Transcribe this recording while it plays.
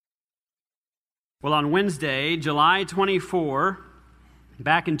Well, on Wednesday, July 24,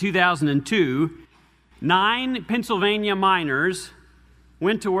 back in 2002, 9 Pennsylvania miners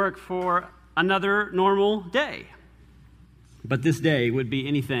went to work for another normal day. But this day would be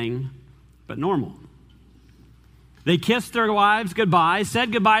anything but normal. They kissed their wives goodbye,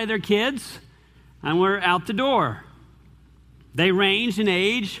 said goodbye to their kids, and were out the door. They ranged in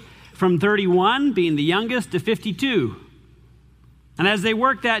age from 31, being the youngest, to 52. And as they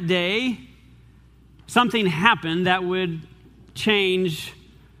worked that day, something happened that would change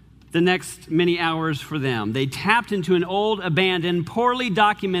the next many hours for them. They tapped into an old, abandoned, poorly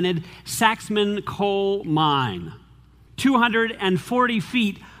documented Saxman coal mine, 240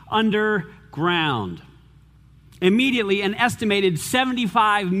 feet underground. Immediately, an estimated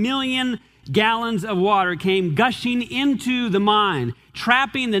 75 million gallons of water came gushing into the mine,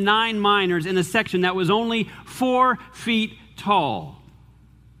 trapping the 9 miners in a section that was only 4 feet tall.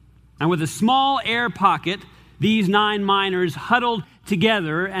 And with a small air pocket, these 9 miners huddled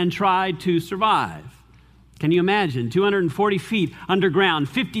together and tried to survive. Can you imagine? 240 feet underground,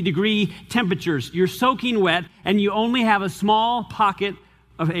 50-degree temperatures. You're soaking wet, and you only have a small pocket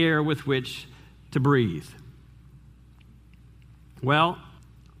of air with which to breathe. Well,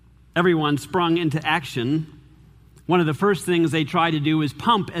 everyone sprung into action. One of the first things they tried to do was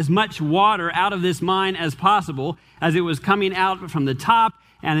pump as much water out of this mine as possible as it was coming out from the top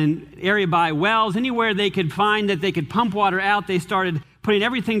and an area by wells. Anywhere they could find that they could pump water out, they started putting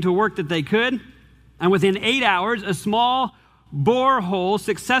everything to work that they could. And within 8 hours, a small borehole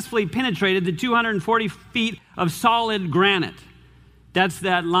successfully penetrated the 240 feet of solid granite. That's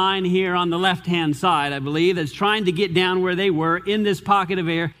that line here on the left-hand side, I believe, that's trying to get down where they were in this pocket of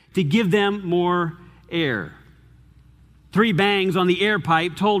air to give them more air. 3 bangs on the air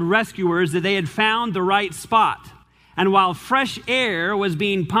pipe told rescuers that they had found the right spot. And while fresh air was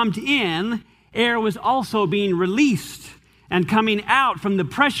being pumped in, air was also being released and coming out from the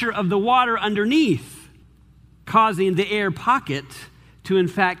pressure of the water underneath, causing the air pocket to, in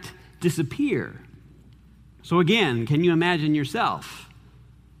fact, disappear. So again, can you imagine yourself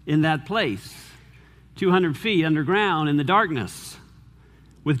in that place, 200 feet underground in the darkness,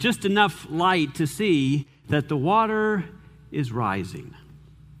 with just enough light to see that the water is rising?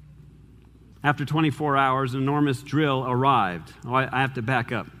 After 24 hours, an enormous drill arrived. I have to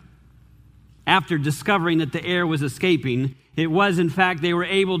back up. After discovering that the air was escaping, it was, in fact, they were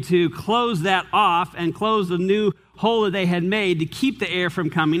able to close that off and close the new hole that they had made to keep the air from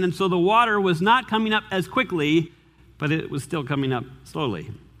coming. And so the water was not coming up as quickly, but it was still coming up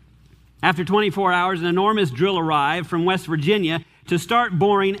slowly. After 24 hours, an enormous drill arrived from West Virginia to start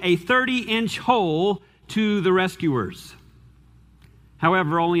boring a 30-inch hole to the rescuers.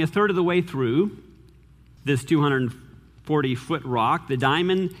 However, only a third of the way through this 240-foot rock, the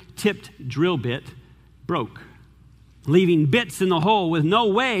diamond-tipped drill bit broke, leaving bits in the hole with no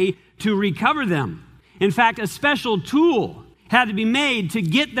way to recover them. In fact, a special tool had to be made to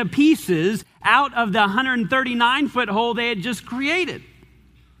get the pieces out of the 139-foot hole they had just created.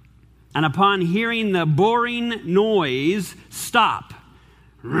 And upon hearing the boring noise stop,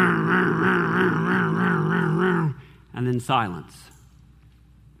 and then silence,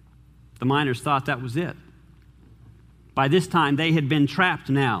 the miners thought that was it. By this time, they had been trapped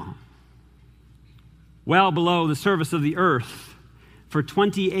now, well below the surface of the earth for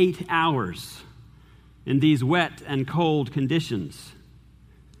 28 hours in these wet and cold conditions.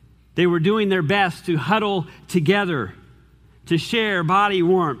 They were doing their best to huddle together, to share body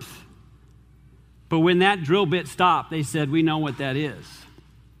warmth. But when that drill bit stopped, they said, "We know what that is.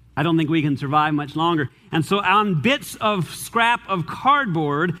 I don't think we can survive much longer." And so on bits of scrap of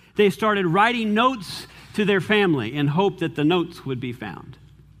cardboard, they started writing notes to their family in hope that the notes would be found.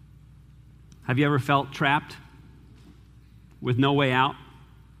 Have you ever felt trapped with no way out?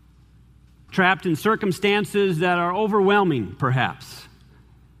 Trapped in circumstances that are overwhelming, perhaps.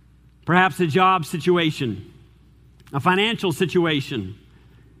 Perhaps a job situation, a financial situation,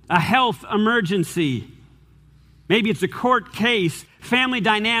 a health emergency. Maybe it's a court case, family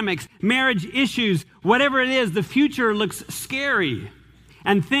dynamics, marriage issues, whatever it is, the future looks scary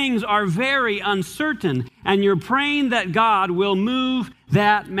and things are very uncertain, and you're praying that God will move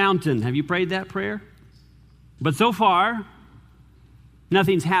that mountain. Have you prayed that prayer? But so far,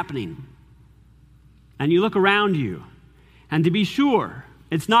 nothing's happening. And you look around you, and to be sure,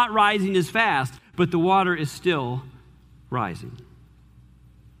 it's not rising as fast, but the water is still rising.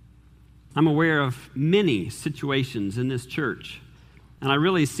 I'm aware of many situations in this church, and I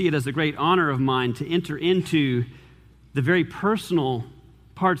really see it as a great honor of mine to enter into the very personal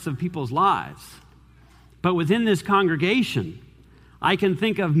parts of people's lives. But within this congregation, I can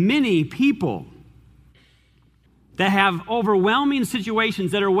think of many people that have overwhelming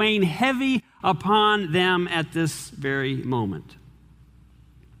situations that are weighing heavy upon them at this very moment.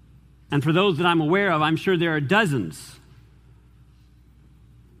 And for those that I'm aware of, I'm sure there are dozens,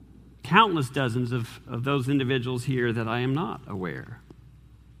 countless dozens of those individuals here that I am not aware.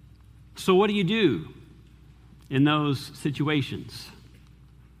 So what do you do in those situations?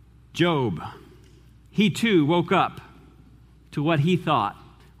 Job, he too woke up to what he thought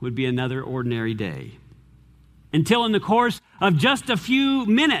would be another ordinary day. Until in the course of just a few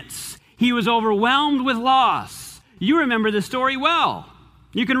minutes, he was overwhelmed with loss. You remember the story well.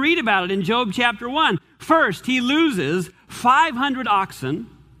 You can read about it in Job chapter 1. First, he loses 500 oxen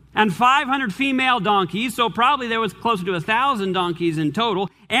and 500 female donkeys, so probably there was closer to 1,000 donkeys in total,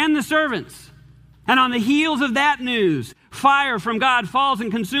 and the servants. And on the heels of that news, fire from God falls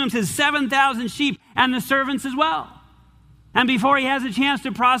and consumes his 7,000 sheep and the servants as well. And before he has a chance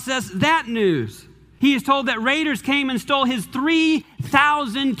to process that news, he is told that raiders came and stole his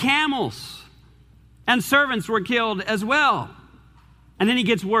 3,000 camels, and servants were killed as well. And then he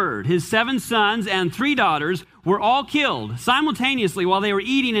gets word. His 7 sons and 3 daughters were all killed simultaneously while they were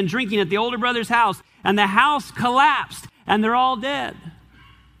eating and drinking at the older brother's house, and the house collapsed, and they're all dead.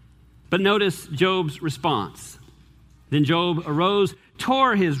 But notice Job's response. Then Job arose,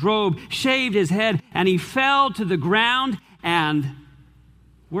 tore his robe, shaved his head, and he fell to the ground and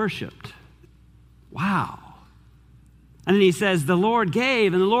worshiped. Wow. And then he says, the Lord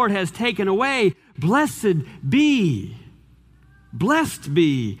gave and the Lord has taken away. Blessed be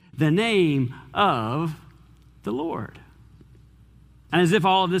the name of the Lord. And as if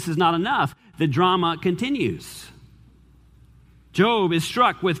all of this is not enough, the drama continues. Job is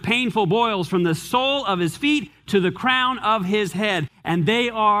struck with painful boils from the sole of his feet to the crown of his head, and they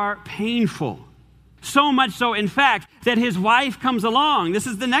are painful. So much so, in fact, that his wife comes along. This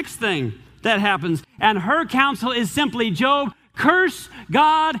is the next thing that happens. And her counsel is simply, Job, curse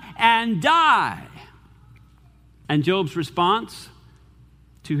God and die. And Job's response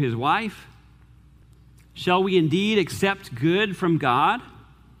to his wife, shall we indeed accept good from God?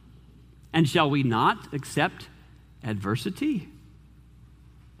 And shall we not accept adversity?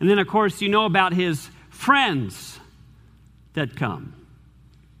 And then, of course, you know about his friends that come.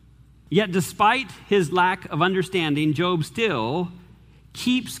 Yet despite his lack of understanding, Job still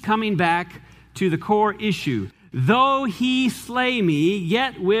keeps coming back to the core issue. Though he slay me,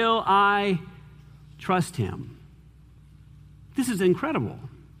 yet will I trust him. This is incredible.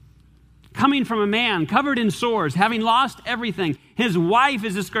 Coming from a man covered in sores, having lost everything. His wife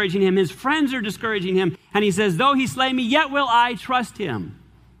is discouraging him. His friends are discouraging him. And he says, though he slay me, yet will I trust him.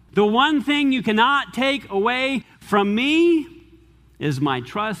 The one thing you cannot take away from me is my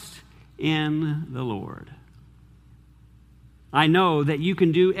trust in the Lord. I know that you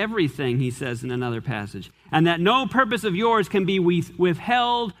can do everything, he says in another passage, and that no purpose of yours can be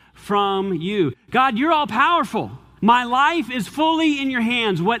withheld from you. God, you're all powerful. My life is fully in your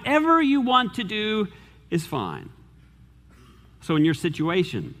hands. Whatever you want to do is fine. So in your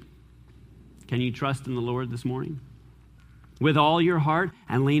situation, can you trust in the Lord this morning? With all your heart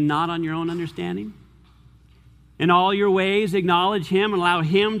and lean not on your own understanding? In all your ways, acknowledge him and allow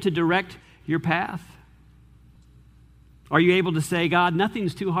him to direct your path? Are you able to say, God,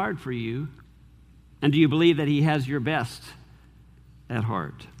 nothing's too hard for you? And do you believe that he has your best at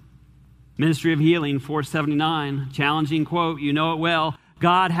heart? Ministry of Healing 479, challenging quote, you know it well.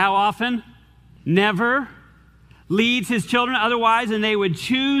 God, how often? Never leads his children otherwise, and they would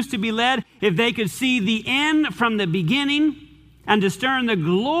choose to be led if they could see the end from the beginning and discern the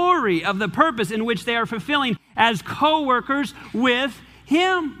glory of the purpose in which they are fulfilling as co-workers with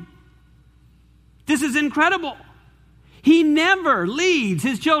him. This is incredible. He never leads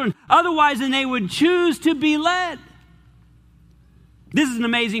his children otherwise than they would choose to be led. This is an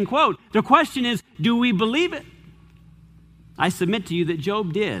amazing quote. The question is, do we believe it? I submit to you that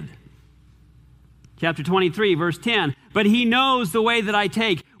Job did. Chapter 23, verse 10, but he knows the way that I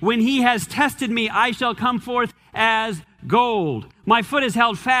take. When he has tested me, I shall come forth as gold. My foot is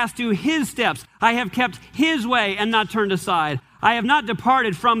held fast to his steps. I have kept his way and not turned aside. I have not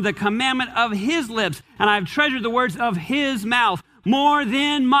departed from the commandment of his lips, and I have treasured the words of his mouth more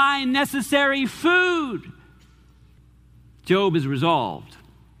than my necessary food. Job is resolved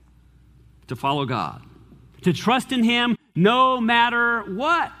to follow God, to trust in him no matter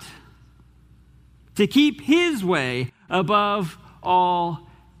what, to keep his way above all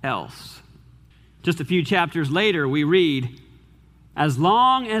else. Just a few chapters later, we read, as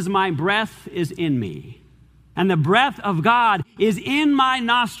long as my breath is in me, and the breath of God is in my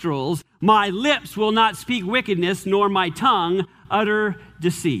nostrils, my lips will not speak wickedness, nor my tongue utter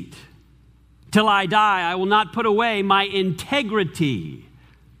deceit. Till I die, I will not put away my integrity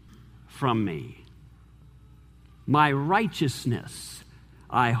from me. My righteousness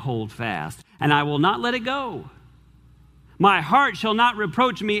I hold fast, and I will not let it go. My heart shall not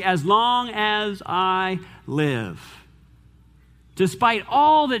reproach me as long as I live. Despite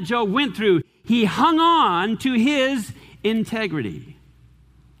all that Job went through, he hung on to his integrity.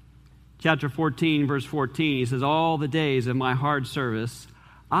 Chapter 14, verse 14, he says, all the days of my hard service,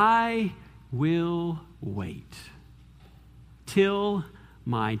 I will wait till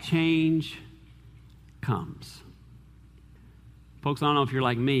my change comes. Folks, I don't know if you're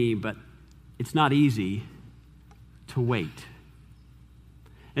like me, but it's not easy to wait.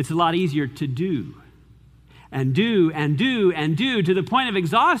 It's a lot easier to do and do and do and do to the point of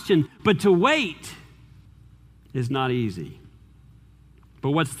exhaustion, but to wait is not easy.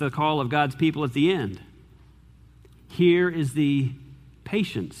 But what's the call of God's people at the end? Here is the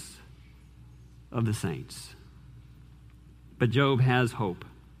patience of the saints. But Job has hope.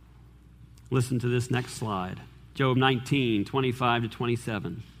 Listen to this next slide. Job 19, 25 to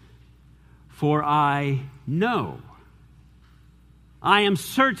 27. For I know, I am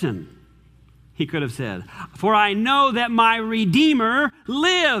certain, he could have said, for I know that my Redeemer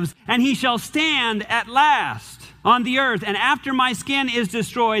lives, and he shall stand at last on the earth. And after my skin is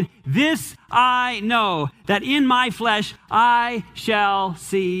destroyed, this I know, that in my flesh I shall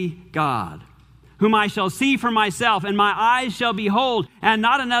see God, whom I shall see for myself, and my eyes shall behold, and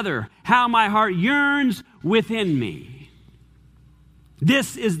not another, how my heart yearns within me.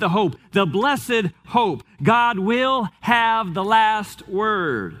 This is the hope, the blessed hope. God will have the last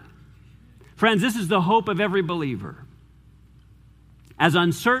word. Friends, this is the hope of every believer. As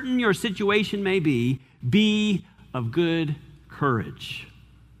uncertain your situation may be of good courage,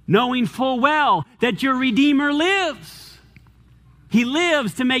 knowing full well that your Redeemer lives. He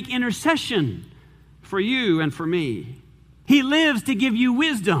lives to make intercession for you and for me. He lives to give you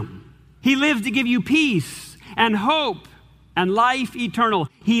wisdom. He lives to give you peace and hope and life eternal.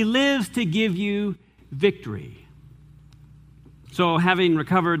 He lives to give you victory. So having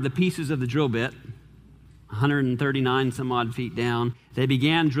recovered the pieces of the drill bit, 139 some odd feet down, they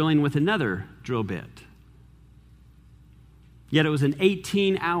began drilling with another drill bit. Yet it was an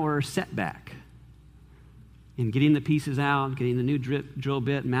 18-hour setback in getting the pieces out, getting the new drill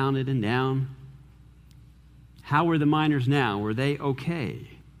bit mounted and down. How were the miners now? Were they okay?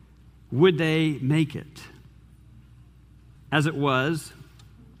 Would they make it? As it was,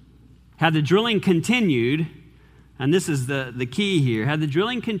 had the drilling continued, and this is the key here, had the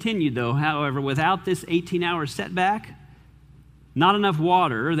drilling continued, though, however, without this 18-hour setback, not enough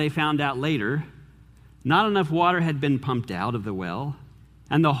water, they found out later, not enough water had been pumped out of the well,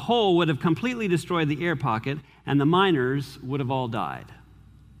 and the hole would have completely destroyed the air pocket, and the miners would have all died.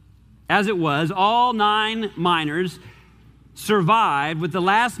 As it was, all 9 miners survived, with the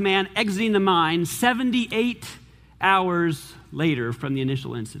last man exiting the mine 78 hours later from the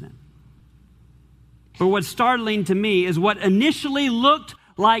initial incident. But what's startling to me is what initially looked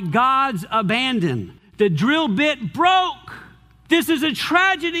like God's abandon. The drill bit broke. This is a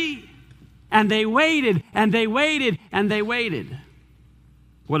tragedy. And they waited, and they waited, and they waited.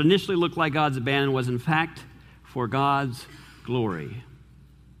 What initially looked like God's abandon was, in fact, for God's glory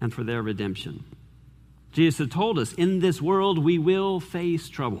and for their redemption. Jesus had told us, in this world we will face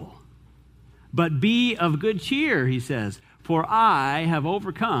trouble. But be of good cheer, he says, for I have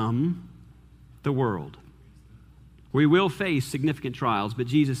overcome the world. We will face significant trials, but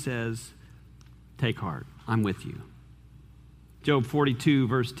Jesus says, take heart, I'm with you. Job 42,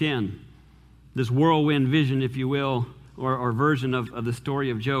 verse 10, this whirlwind vision, if you will, or version of the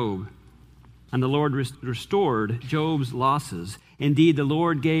story of Job. And the Lord restored Job's losses. Indeed, the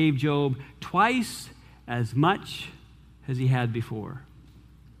Lord gave Job twice as much as he had before.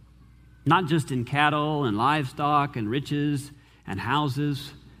 Not just in cattle and livestock and riches and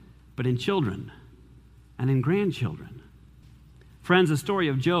houses, but in children and in grandchildren. Friends, the story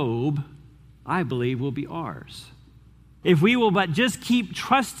of Job, I believe, will be ours. If we will but just keep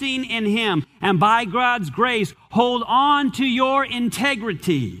trusting in him and by God's grace, hold on to your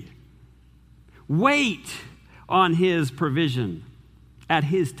integrity. Wait on his provision at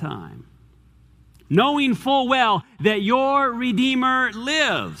his time, knowing full well that your Redeemer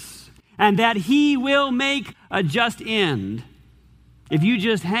lives and that he will make a just end. If you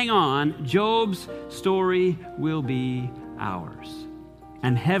just hang on, Job's story will be ours,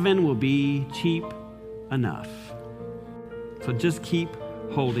 and heaven will be cheap enough. So just keep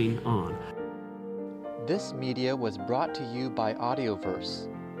holding on. This media was brought to you by Audioverse,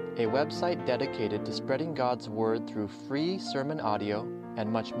 a website dedicated to spreading God's word through free sermon audio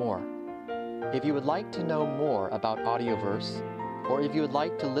and much more. If you would like to know more about Audioverse, or if you would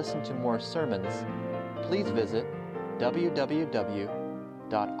like to listen to more sermons, please visit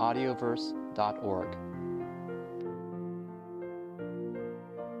www.audioverse.org.